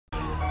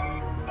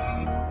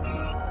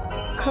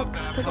Cooks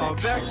Fall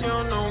Production. back, you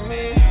don't know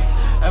me.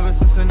 Ever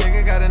since a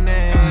nigga got a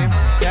name.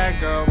 That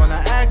girl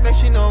wanna act like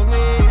she know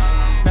me.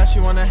 Now she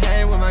wanna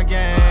hang with my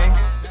gang.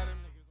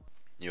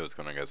 Yo, what's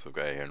going on, guys?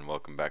 SwiftGaia here, and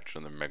welcome back to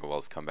another Mega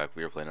Walls comeback.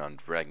 We are playing on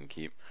Dragon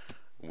Keep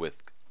with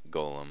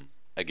Golem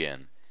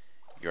again.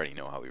 You already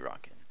know how we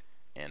rockin'.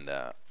 And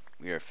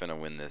we are finna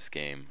win this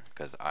game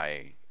because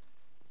I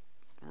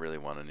really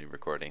want a new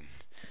recording.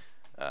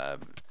 The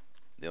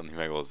only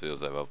Mega Walls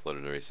videos I've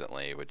uploaded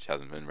recently, which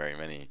hasn't been very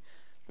many,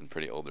 been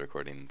pretty old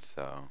recordings.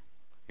 So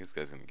this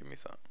guy's gonna give me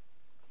some.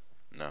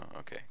 No,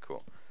 okay,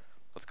 cool.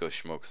 Let's go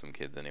smoke some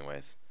kids,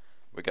 anyways.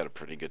 We got a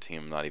pretty good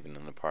team, not even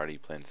in the party,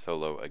 playing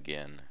solo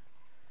again.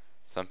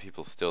 Some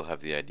people still have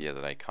the idea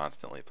that I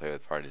constantly play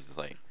with parties. It's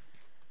like,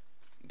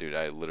 dude,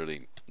 I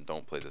literally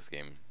don't play this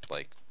game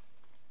like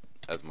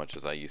as much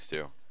as I used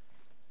to,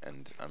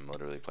 and I'm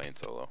literally playing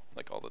solo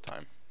like all the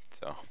time.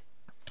 So,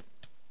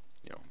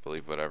 you know,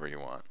 believe whatever you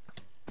want.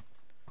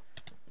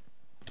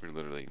 We're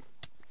literally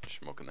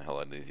smoking the hell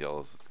out of these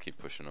yellows. Let's keep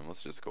pushing them.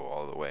 Let's just go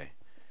all the way.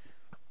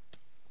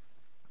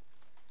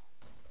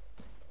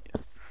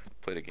 Yeah,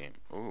 play the game.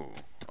 Ooh,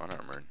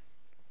 unarmored.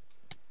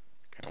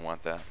 Kind of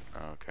want that.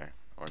 Oh, okay.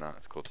 Or not,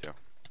 it's cool too.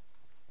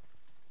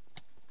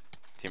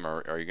 Team,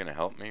 are you gonna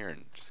help me or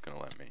just gonna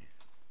let me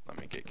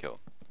get killed?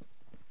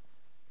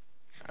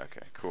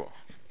 Okay, cool.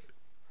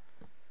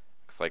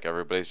 Looks like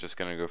everybody's just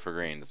gonna go for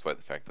green, despite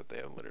the fact that they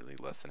have literally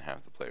less than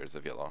half the players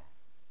of yellow.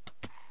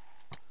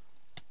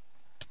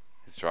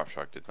 His drop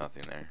shock did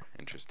nothing there.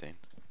 Interesting.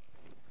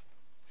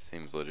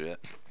 Seems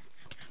legit.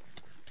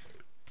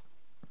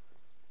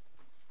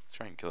 Let's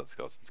try and kill that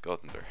skeleton.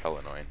 Skeletons are hell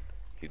annoying.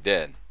 He's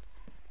dead.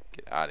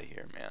 Get out of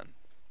here, man.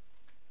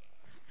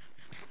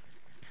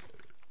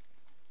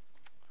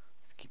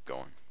 Keep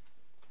going.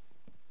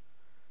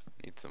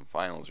 Need some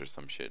finals or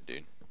some shit,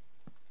 dude.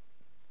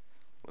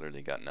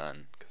 Literally got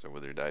none because our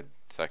wither died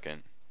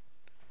second.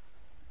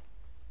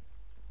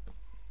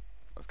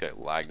 This guy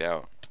lagged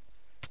out.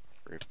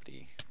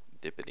 Rippity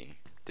dippity.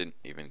 Didn't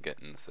even get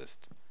an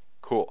assist.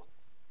 Cool.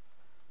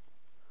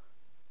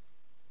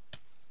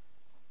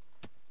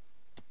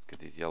 Let's get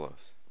these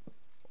yellows.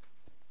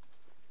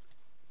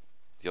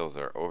 These yellows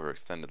are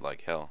overextended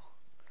like hell.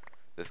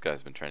 This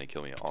guy's been trying to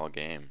kill me all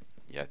game.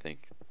 Yeah, I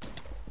think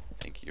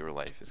your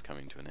life is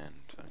coming to an end.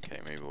 Okay,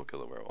 maybe we'll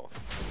kill a werewolf.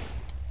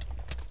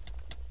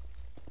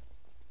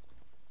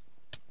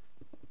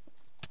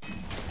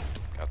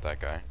 Got that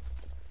guy.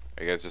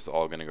 Are you guys just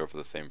all gonna go for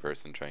the same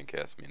person, try and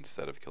cast me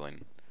instead of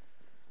killing?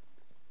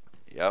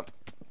 Yep.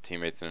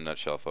 Teammates in a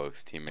nutshell,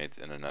 folks. Teammates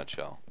in a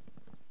nutshell.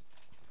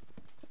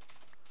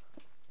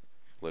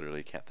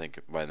 Literally can't think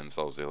by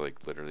themselves. They're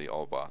like literally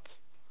all bots.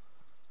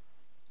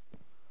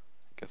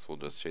 Guess we'll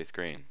just chase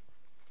green.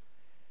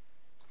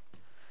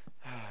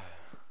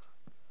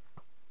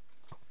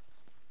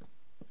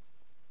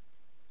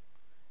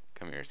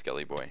 Come here,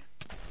 Skelly boy.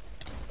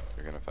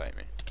 You're gonna fight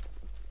me.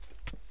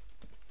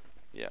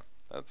 Yeah,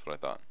 that's what I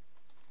thought.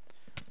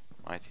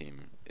 My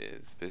team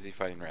is busy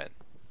fighting red.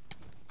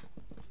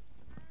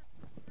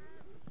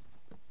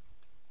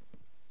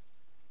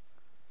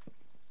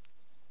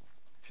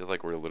 Feels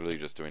like we're literally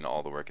just doing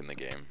all the work in the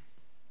game.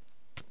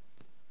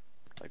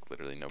 Like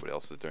literally nobody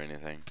else is doing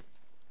anything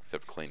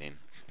except cleaning.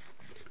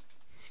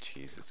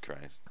 Jesus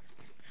Christ.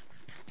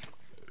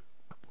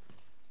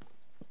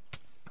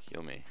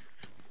 Heal me.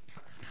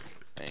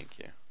 Thank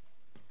you.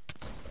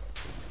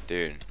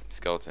 Dude,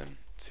 skeleton,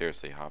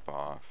 seriously, hop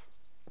off.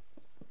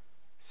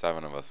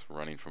 7 of us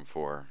running from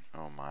 4.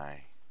 Oh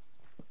my.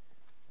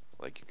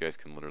 Like, you guys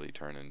can literally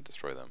turn and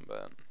destroy them,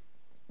 but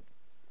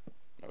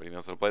nobody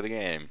knows how to play the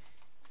game.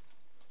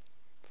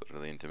 It's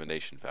literally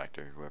intimidation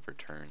factor. Whoever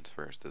turns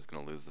first is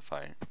gonna lose the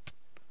fight.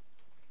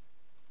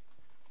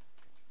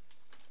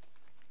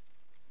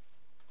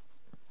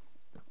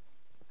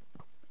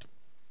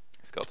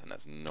 Skeleton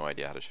has no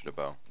idea how to shoot a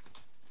bow.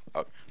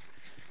 Oh.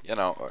 You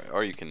know,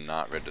 or you can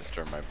not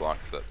register my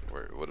blocks that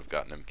would have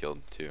gotten him killed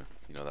too.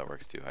 You know that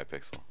works too. High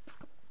pixel.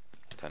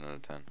 10 out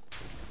of 10.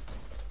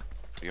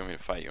 Do you want me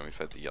to fight? You want me to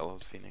fight the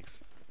yellows,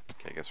 Phoenix?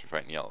 Okay, I guess we're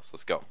fighting yellows.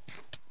 Let's go.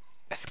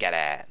 Let's get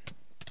it.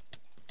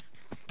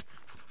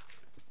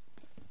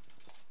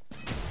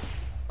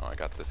 Oh, I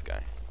got this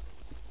guy.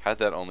 How'd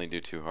that only do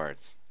 2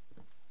 hearts?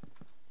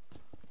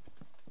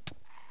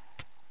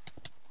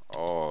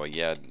 Oh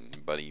yeah,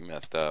 buddy, you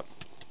messed up.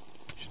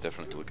 You should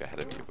definitely look ahead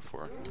of you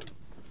before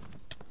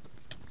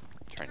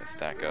trying to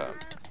stack up.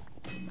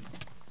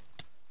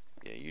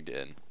 Yeah, you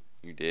did.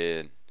 You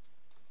did.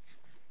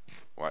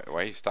 Why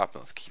are you stopping?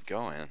 Let's keep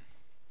going. You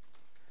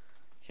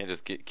can't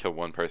just kill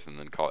one person and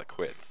then call it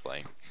quits.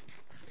 Like,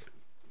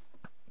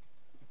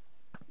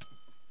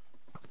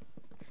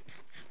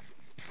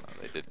 oh,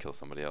 they did kill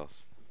somebody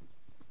else.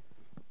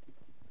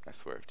 I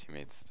swear, if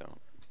teammates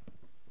don't.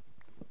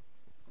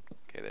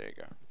 Okay, there you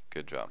go.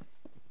 Good job.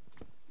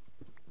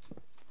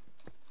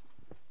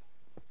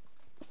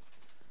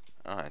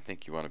 Oh, I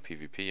think you want a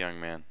PvP,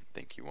 young man. I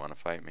think you want to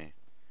fight me.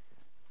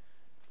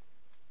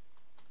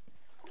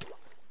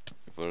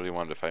 You've literally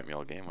wanted to fight me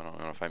all game. Why don't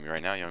you want to fight me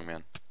right now, young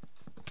man?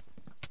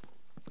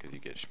 Because you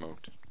get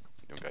smoked.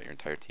 You Got your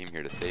entire team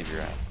here to save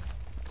your ass.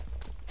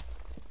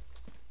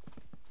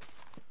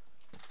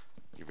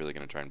 You really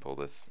gonna try and pull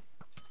this?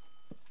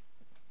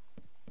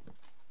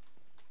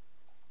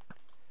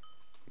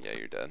 Yeah,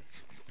 you're dead.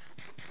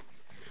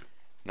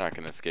 Not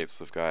gonna escape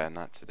SwiftGaia,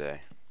 not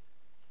today.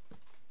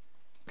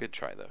 Good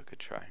try though, good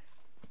try.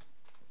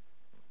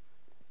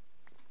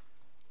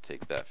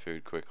 Take that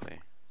food quickly.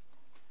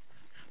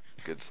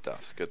 Good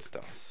stuffs, good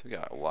stuffs. We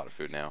got a lot of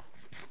food now.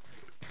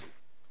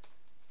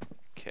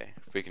 Okay,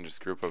 if we can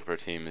just group up our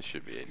team, this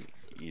should be an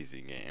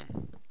easy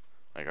game.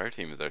 Like, our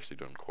team is actually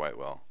doing quite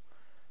well.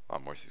 A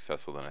lot more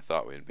successful than I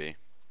thought we'd be.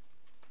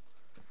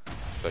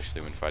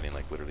 Especially when fighting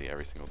like literally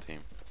every single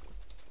team.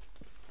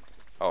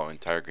 Oh,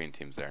 entire green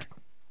team's there.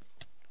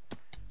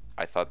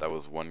 I thought that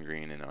was one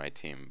green in my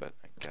team, but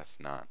I guess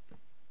not.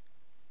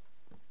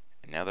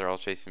 And now they're all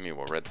chasing me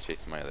while red's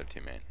chasing my other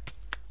teammate.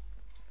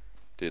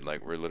 Dude,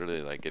 like, we're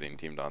literally like getting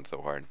teamed on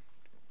so hard.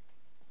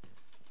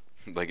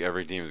 Like,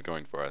 every team is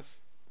going for us.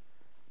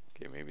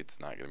 Okay, maybe it's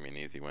not gonna be an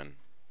easy win.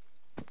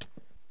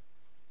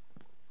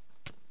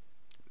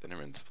 Then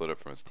everyone split up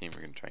from his team.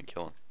 We're gonna try and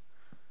kill him.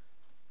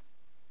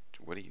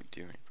 What are you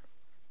doing, bro?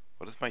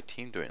 What is my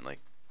team doing?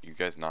 Like, you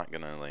guys not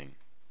gonna like...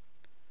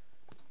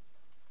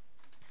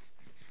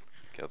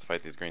 Okay, let's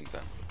fight these greens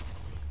then.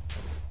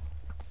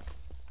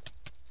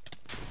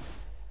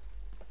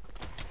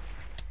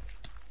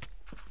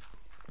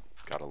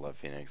 Gotta love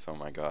Phoenix, oh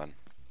my god.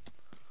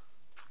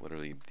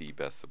 Literally the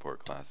best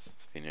support class.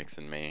 Phoenix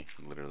and Mei,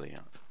 literally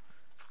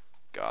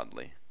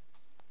godly.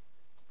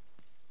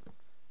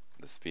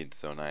 The speed's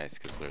so nice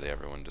because literally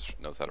everyone just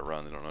knows how to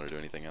run, they don't know how to do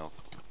anything else.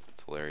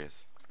 It's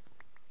hilarious.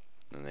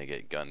 And then they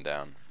get gunned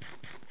down.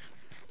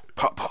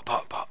 Pop, pop,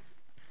 pop, pop.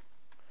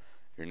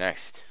 You're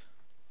next.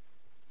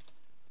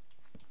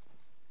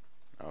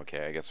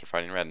 Okay, I guess we're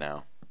fighting red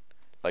now.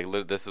 Like,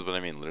 this is what I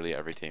mean, literally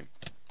every team.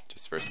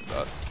 Just versus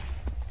us.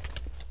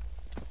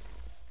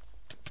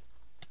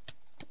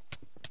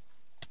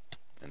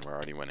 And we're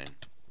already winning.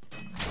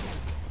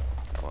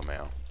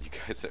 LMAO. You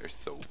guys are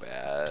so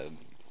bad.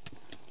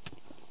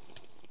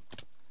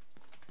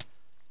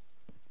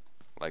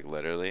 Like,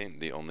 literally,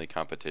 the only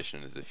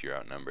competition is if you're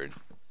outnumbered.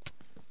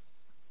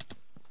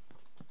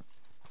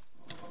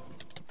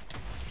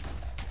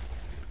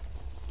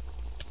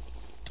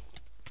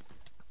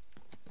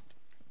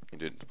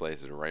 Dude, the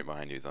Blazer right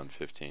behind you is on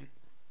 15.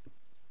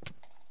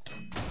 Okay,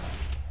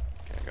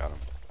 I got him.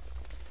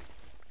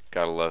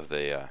 Gotta love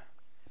the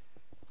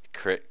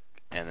crit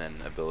and then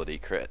ability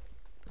crit.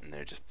 And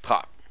they're just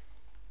pop.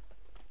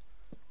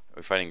 Are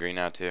we fighting green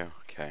now too?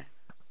 Okay.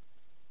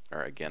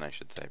 Or again, I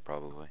should say,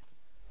 probably.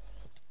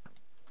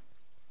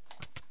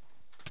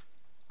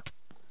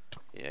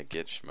 Yeah,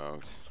 get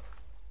smoked.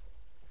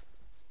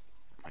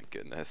 My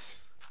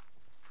goodness.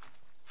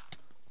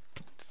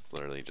 It's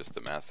literally just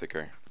a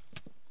massacre.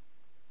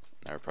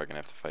 Now we're probably gonna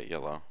have to fight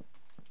yellow.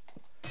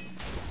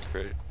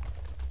 Crit.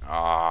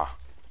 Ah,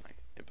 my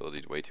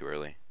ability's way too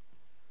early.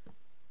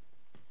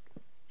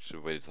 Should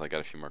have waited till I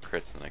got a few more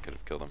crits, and then I could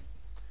have killed him.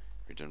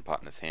 Regen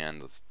pot in his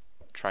hand. Let's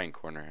try and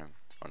corner him.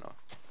 Oh no.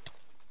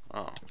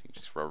 Oh, you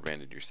just rubber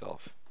banded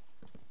yourself.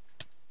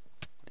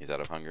 He's out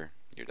of hunger.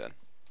 You're dead.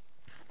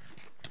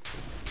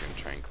 You're gonna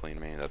try and clean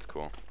me. That's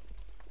cool.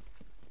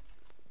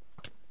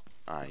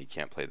 Ah, you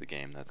can't play the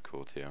game. That's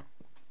cool too.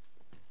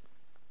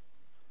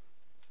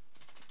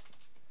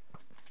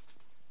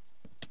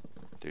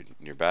 Dude,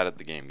 you're bad at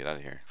the game. Get out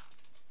of here.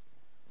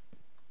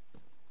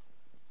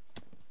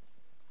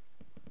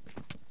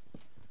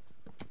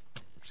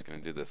 I'm just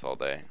gonna do this all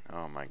day.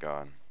 Oh my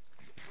god.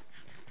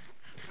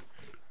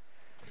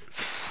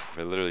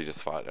 We literally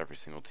just fought every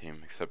single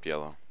team except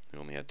yellow. We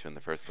only had 2 in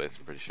the first place,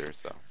 I'm pretty sure,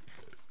 so.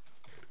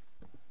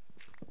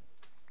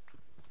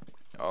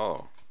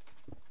 Oh.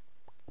 You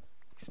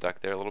stuck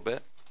there a little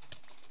bit?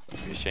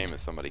 It'd be a shame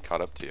if somebody caught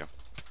up to you.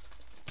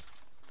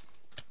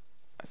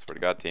 I swear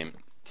to god, team,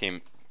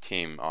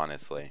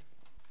 honestly.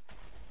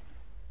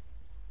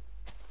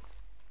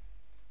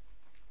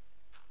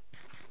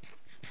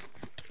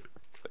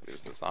 Like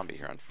there's a zombie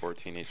here on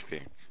 14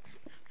 HP.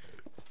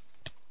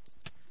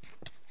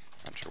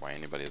 Not sure why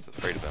anybody is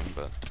afraid of him,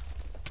 but...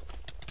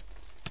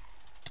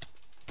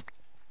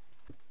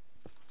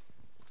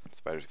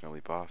 Spider's gonna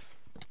leap off.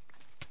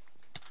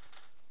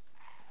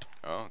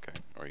 Oh, okay.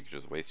 Or you could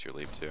just waste your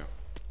leap too.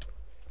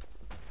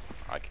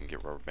 I can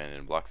get rubber banded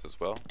in blocks as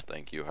well.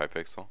 Thank you,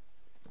 Hypixel.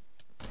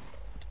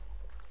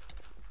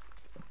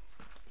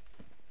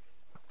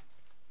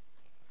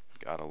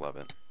 Gotta love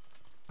it.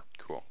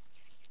 Cool.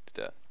 It's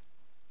dead.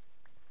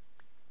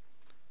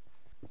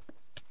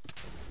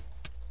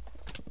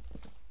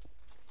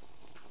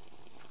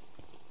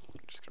 I'm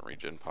just gonna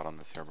regen pot on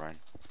this Herobrine.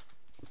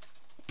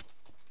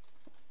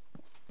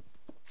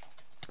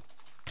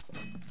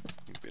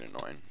 He's been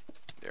annoying.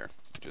 There.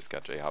 Just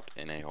got J-hopped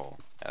in a hole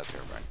as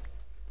Herobrine.